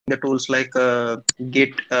the tools like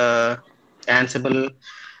Git, Ansible,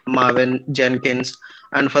 Maven, Jenkins,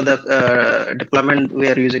 and for the deployment, we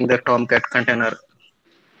are using the Tomcat container.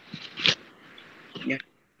 Yeah,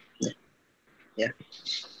 yeah, yeah.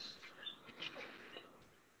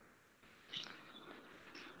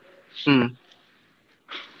 Mm,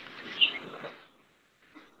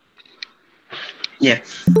 yeah,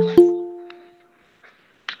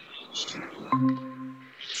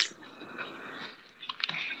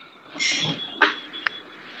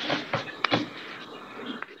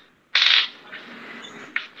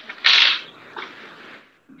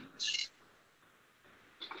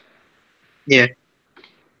 yeah,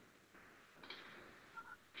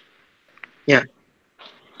 yeah.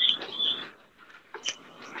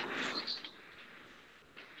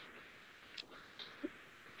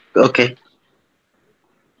 Okay.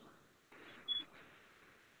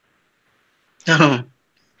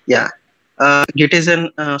 Yeah. Git is an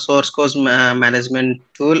source code management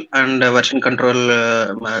tool and a version control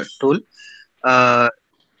tool. Uh,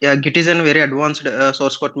 yeah, Git is a very advanced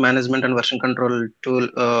source code management and version control tool.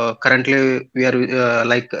 Currently, we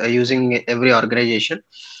are using every organization.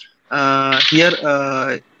 Here,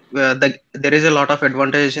 there is a lot of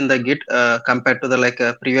advantage in the Git compared to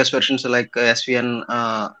the previous versions like SVN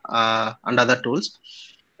and other tools.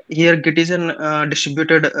 Here, Git is an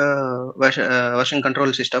distributed version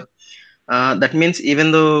control system. That means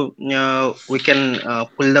even though we can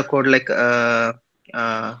pull the code uh,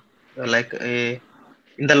 a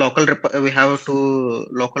in the we have two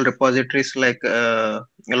local repositories like a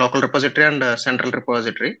local repository and a central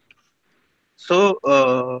repository. So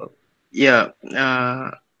yeah,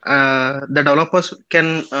 the developers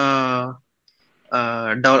can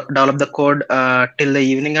develop the code till the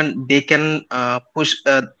evening, and they can push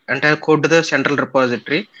entire code to the central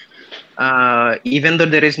repository. Even though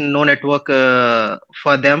there is no network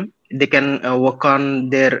for them, they can work on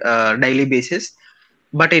their daily basis.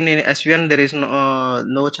 But in SVN, there is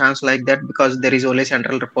no chance like that because there is only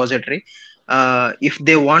central repository. If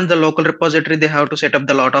they want the local repository, they have to set up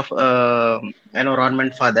the lot of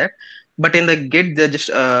environment for that. But in the Git, they just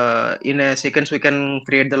in a seconds we can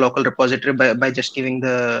create the local repository by just giving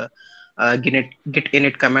the git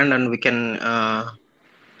init command, and we can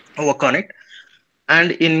work on it.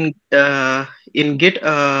 And in Git,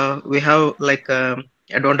 we have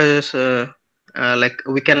advantages like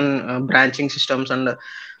we can branching systems, and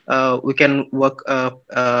we can work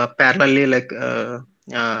parallelly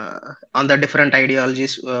on the different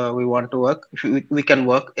ideologies we want to work. We can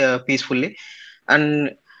work peacefully,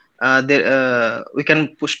 and we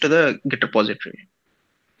can push to the Git repository,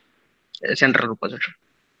 central repository.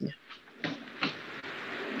 Yeah,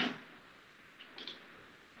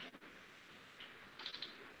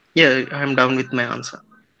 yeah, I'm down with my answer.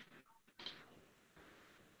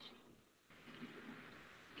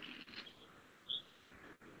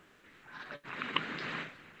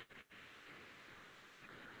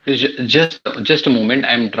 Just a moment.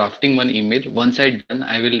 I'm drafting one email. Once I done,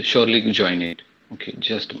 I will surely join it. Okay,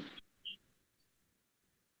 just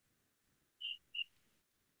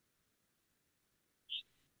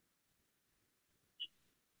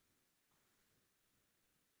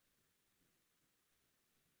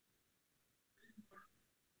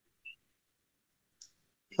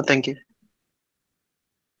Thank you.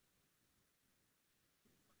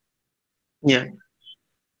 Yeah.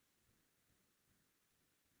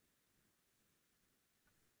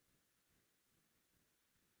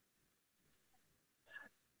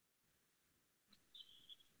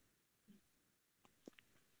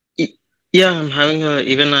 Yeah, I'm having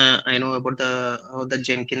even I know about the how the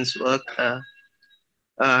Jenkins work.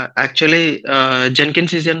 Actually,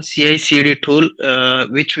 Jenkins is an CI/CD tool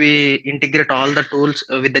which we integrate all the tools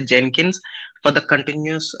with the Jenkins for the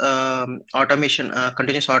continuous automation.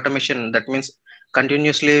 Continuous automation. That means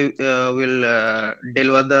continuously will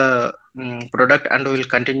deliver the product, and will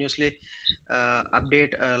continuously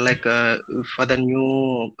update for the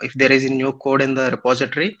new. If there is a new code in the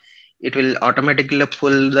repository, it will automatically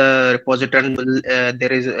pull the repository, and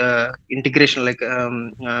there is integration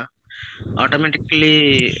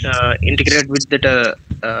automatically integrate with that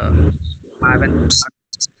Maven,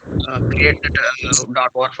 create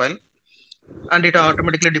that .war file, and it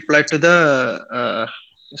automatically deployed to the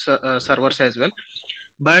servers as well.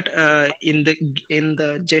 But in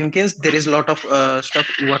the Jenkins, there is a lot of stuff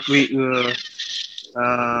what we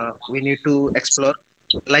need to explore.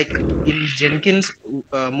 Like in Jenkins,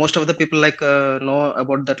 most of the people know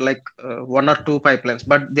about that one or two pipelines,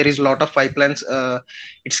 but there is a lot of pipelines.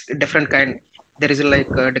 It's different kind. there is like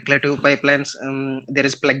declarative pipelines, there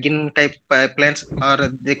is plugin type pipelines, or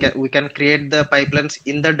we can create the pipelines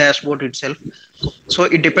in the dashboard itself. So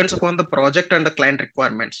it depends upon the project and the client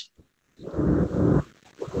requirements.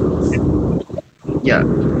 Yeah.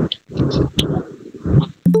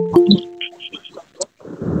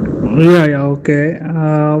 Yeah, yeah, okay.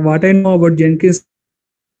 What I know about Jenkins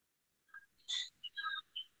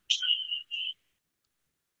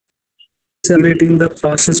accelerating the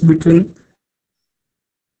process between.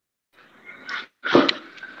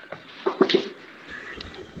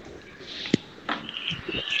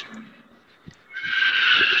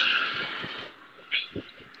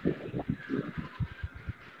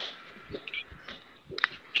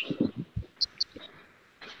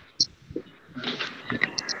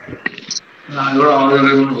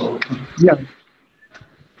 Yeah,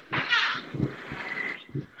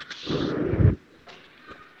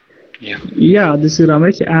 Yeah. yeah. This is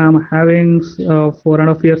Ramesh. I'm having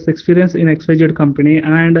 4.5 years experience in XYZ company,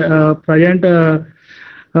 and present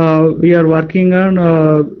we are working on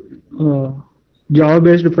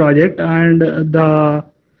Java-based project, and the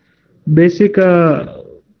basic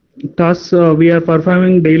tasks we are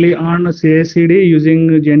performing daily on CI/CD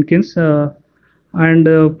using Jenkins, and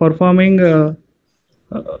performing.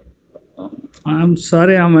 I'm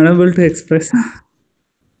sorry, I'm unable to express.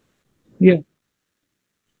 Yeah.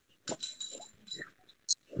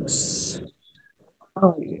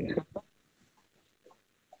 Oh,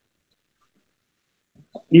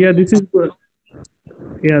 yeah, this is good.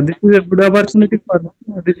 Yeah, this is a good opportunity for.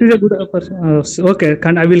 This is a good opportunity. Okay,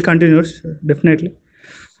 I will continue definitely.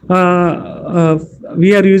 Uh,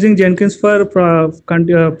 we are using Jenkins for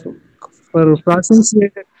for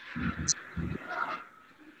processing.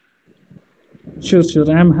 Sure, sure.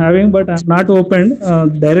 I am having, but I'm not open.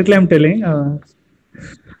 Directly, I'm telling.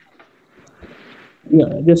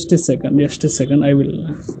 Yeah, just a second. Just a second. I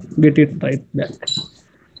will get it right back.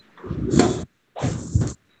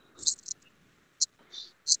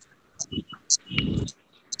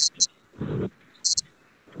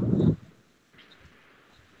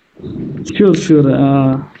 Sure, sure.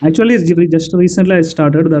 Actually, just recently I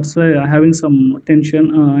started. That's why I'm having some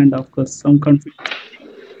tension and of course some confusion.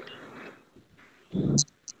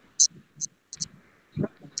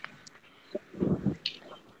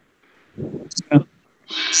 Yeah.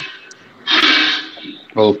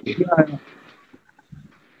 Okay. Yeah,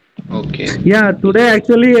 Okay. yeah. Today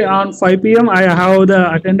actually on 5 p.m. I have the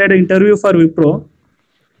attended interview for Wipro.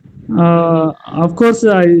 Of course,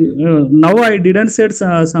 I now I didn't set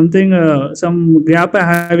something some gap I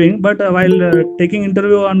having, but while taking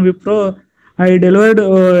interview on Wipro, I delivered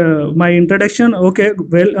my introduction. Okay,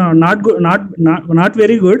 well, not good, not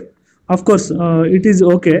very good. Of course, it is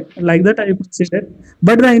okay like that. I consider,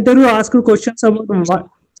 but the interview asked questions about what.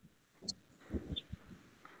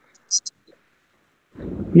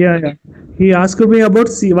 Yeah, yeah. He asked me about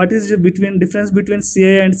what is the between difference between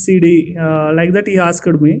CA and CD. Like that, he asked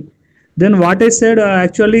me. Then what I said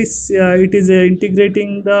actually it is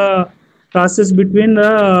integrating the process between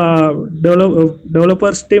the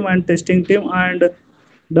developers team and testing team and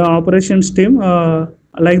the operations team.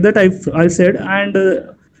 Like that, I said, and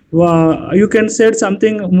you can said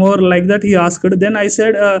something more like that. He asked. Then I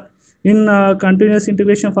said in continuous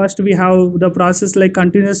integration first we have the process like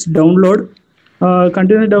continuous download.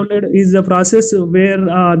 Continuous download is the process where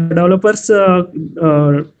the developers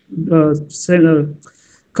send,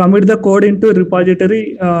 commit the code into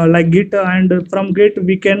repository like Git, and from Git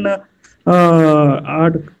we can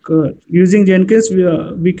using Jenkins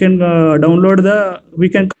we can download the we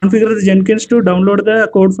can configure the Jenkins to download the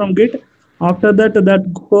code from Git. After that,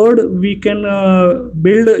 that code we can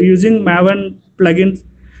build using Maven plugin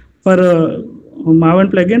for Maven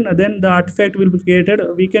plugin. Then the artifact will be created.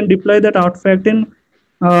 We can deploy that artifact in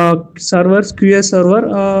servers, QA server.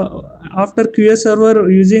 After QA server,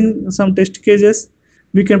 using some test cases,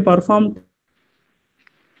 we can performing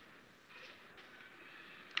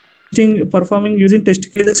using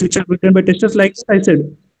test cases which are written by testers. Like I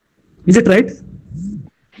said, is it right?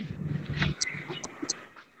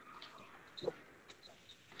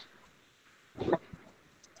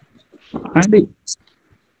 And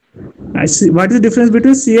I see. What is the difference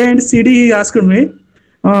between CA and CD? He asked me.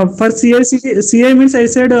 For CA means I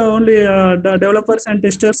said only the developers and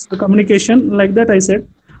testers the communication like that I said,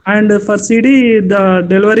 and for CD the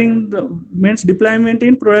delivering means deployment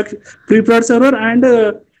in product pre-prod server and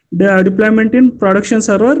the deployment in production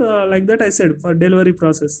server like that I said for delivery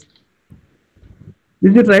process.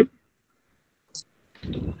 Is it right?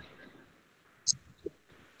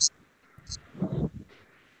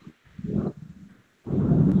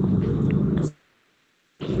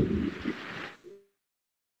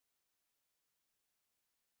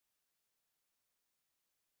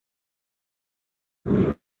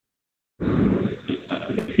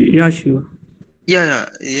 Yeah, sure.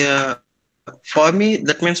 Yeah. For me,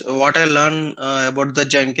 that means what I learn about the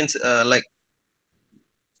Jenkins,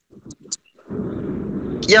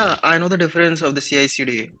 yeah, I know the difference of the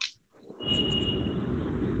CI/CD.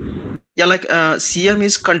 Yeah, CM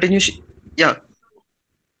is continuous. Yeah,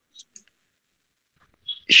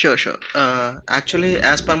 sure. Actually,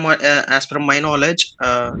 as per my knowledge,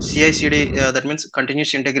 CI/CD, that means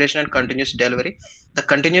continuous integration and continuous delivery. The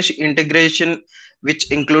continuous integration,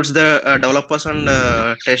 which includes the developers and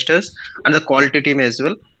testers and the quality team as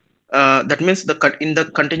well. That means in the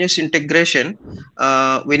continuous integration,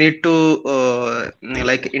 we need to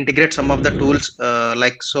integrate some of the tools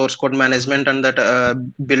like source code management and that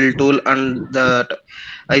build tool and that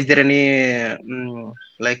is there any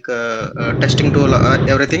testing tool,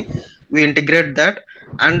 everything we integrate that,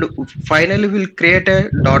 and finally we'll create a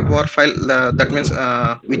 .war file, that means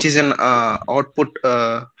which is an output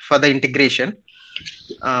for the integration.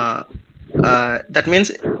 uh, that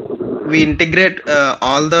means we integrate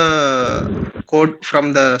all the code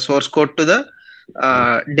from the source code to the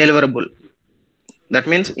deliverable. That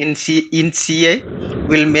means in CI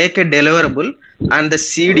we'll make a deliverable, and the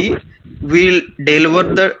CD will deliver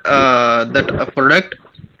the that product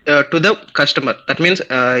to the customer. That means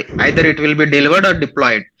either it will be delivered or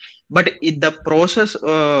deployed. But in the process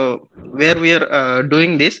where we are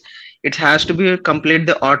doing this, it has to be complete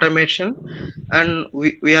the automation, and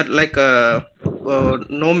we are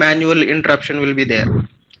no manual interruption will be there.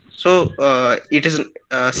 So it is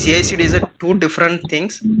CI/CD is a two different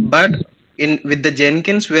things, but in with the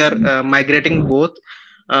Jenkins we are migrating both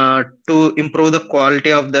to improve the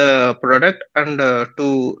quality of the product and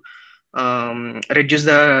to reduce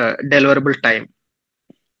the deliverable time.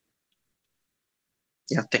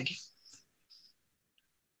 Yeah, thank you.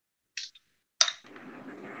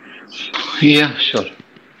 Yeah, sure.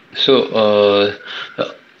 So,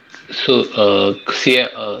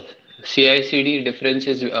 CI/CD difference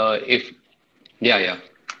is if yeah.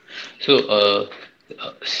 So,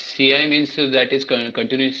 CI means that is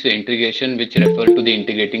continuous integration, which refer to the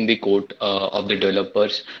integrating the code of the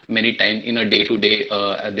developers many times in a day-to-day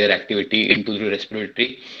their activity into the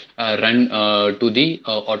respiratory run to the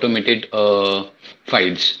automated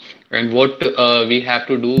files. And what we have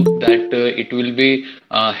to do that it will be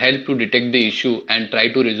help to detect the issue and try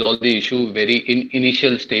to resolve the issue very in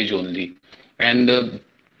initial stage only. And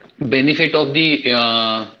benefit of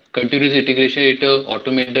the continuous integration, it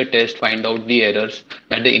automate the test, find out the errors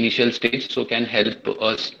at the initial stage, so can help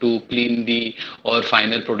us to clean the or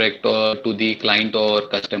final product or to the client or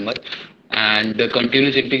customer. And the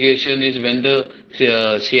continuous integration is when the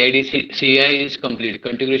CI is complete,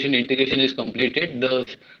 configuration integration is completed, the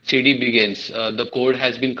CD begins. The code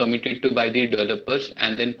has been committed to by the developers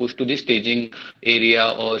and then pushed to the staging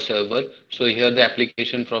area or server. So here the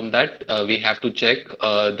application from that we have to check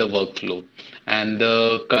the workflow. And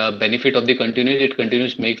the benefit of the continuous, it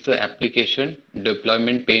continuous makes the application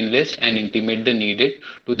deployment painless and intimate the needed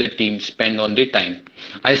to the team spend on the time.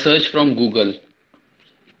 I search from Google.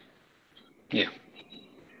 Yeah,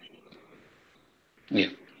 yeah,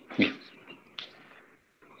 yeah,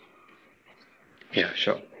 yeah,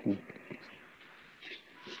 sure.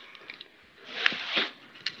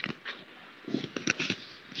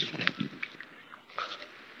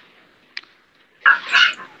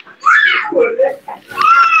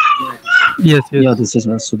 Yes, Yeah, yes. this is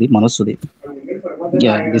Sudhi, Manoj Sudhi.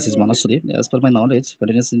 Yeah, this is Manoj Sudhi. As per my knowledge,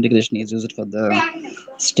 continuous integration is used for the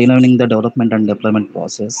streamlining the development and deployment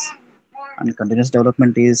process. And continuous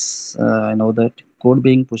development is, I know that code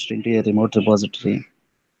being pushed into a remote repository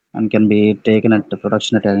and can be taken at the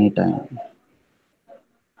production at any time.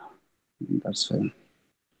 That's fine.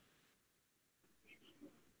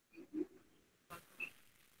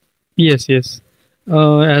 Yes, yes.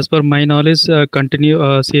 As per my knowledge,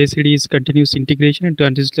 CI/CD is continuous integration and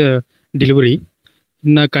continuous delivery.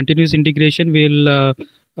 In continuous integration, we'll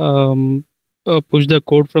push the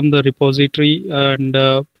code from the repository, and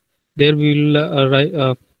there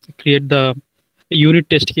we'll create the unit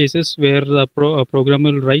test cases where the program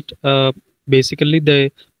will write. Basically, the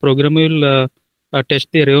program will test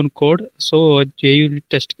their own code. So JUnit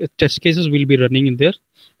test cases will be running in there,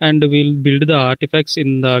 and we'll build the artifacts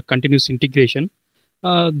in the continuous integration.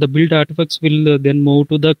 The build artifacts will then move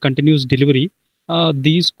to the continuous delivery.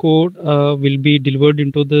 These code will be delivered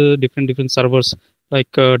into the different servers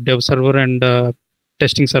like dev server and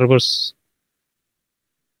testing servers.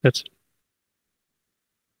 That's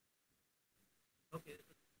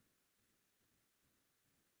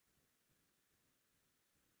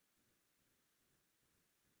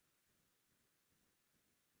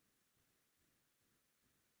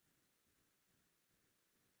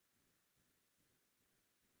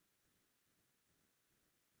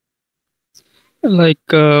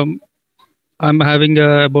Like I'm having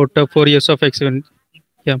about 4 years of experience.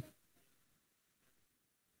 Yeah.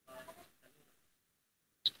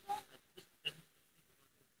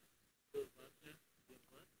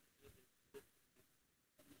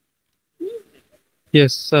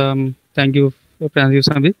 Yes. Thank you, Pranjit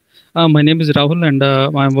Sambhi. My name is Rahul, and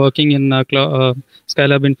I'm working in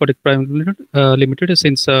Skylab Infotech Private Limited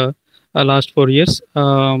since last 4 years.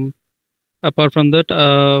 Apart from that,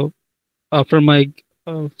 after my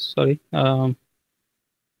sorry,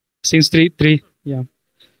 since three yeah,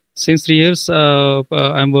 since 3 years,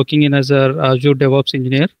 I'm working in as a Azure DevOps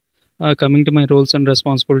engineer. Coming to my roles and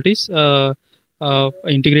responsibilities,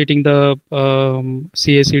 integrating the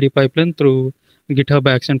CI/CD pipeline through GitHub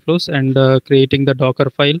action flows and creating the Docker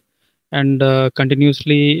file and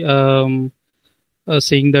continuously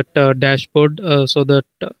seeing that dashboard so that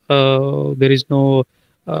there is no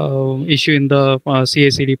issue in the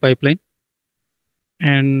CI/CD pipeline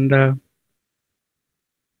and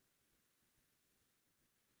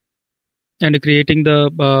creating the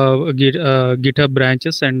GitHub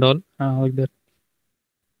branches and all like that.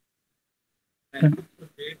 Yeah.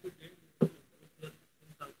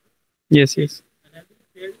 Yes, yes.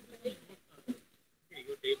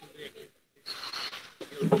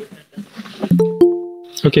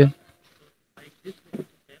 Okay.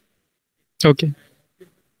 Okay.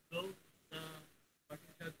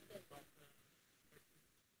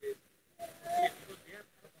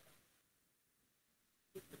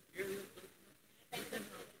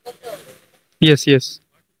 Yes, yes.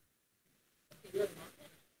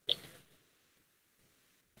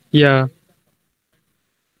 Yeah.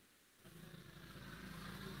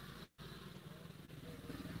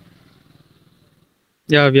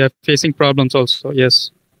 Yeah, we are facing problems also.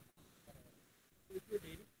 Yes.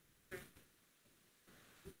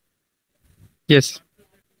 Yes.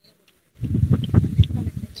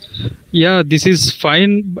 Yeah, this is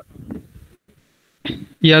fine.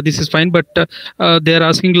 Yeah, this is fine, but they're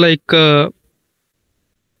asking like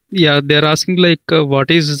yeah, they're asking like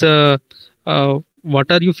what is the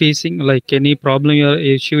what are you facing, like any problem or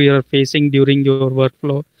issue you're facing during your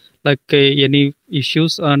workflow, like any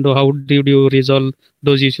issues, and how did you resolve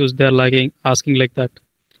those issues? They're like asking like that.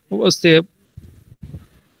 Was there?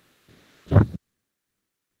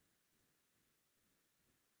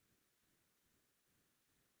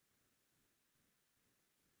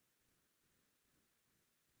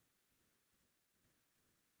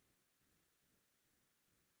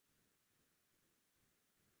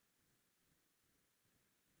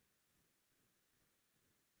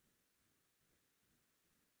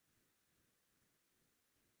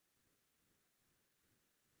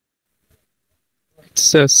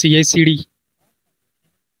 It's CICD.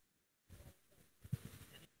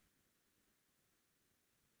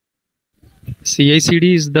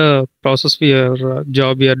 CICD is the process we are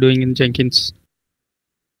job we are doing in Jenkins.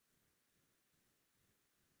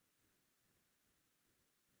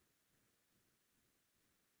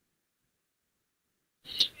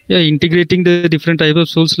 Yeah, integrating the different type of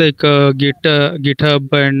tools like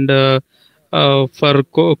GitHub and for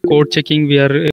code checking, we are